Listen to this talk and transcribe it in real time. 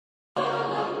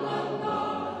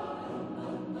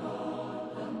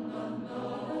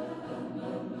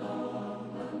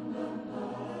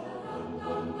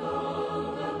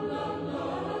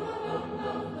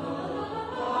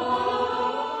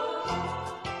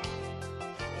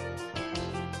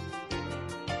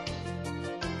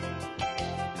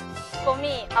For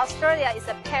me, Australia is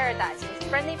a paradise with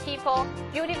friendly people,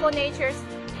 beautiful natures,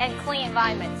 and clean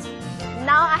environments.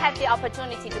 Now I have the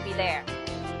opportunity to be there.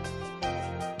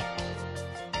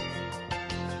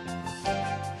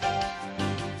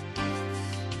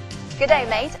 Good day,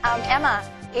 mate. I'm Emma.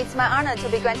 It's my honor to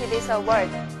be granted this award.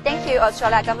 Thank you,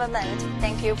 Australia government.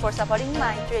 Thank you for supporting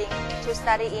my dream to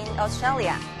study in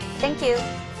Australia. Thank you.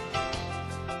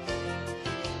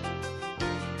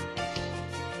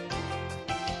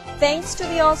 Thanks to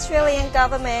the Australian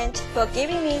government for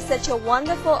giving me such a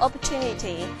wonderful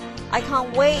opportunity. I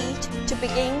can't wait to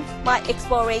begin my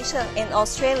exploration in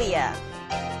Australia.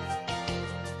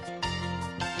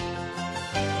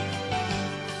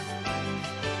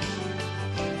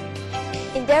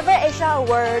 Endeavour Asia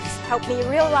Awards helped me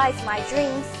realize my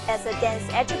dreams as a dance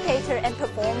educator and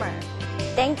performer.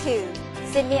 Thank you.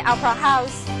 Sydney Opera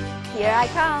House. Here I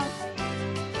come.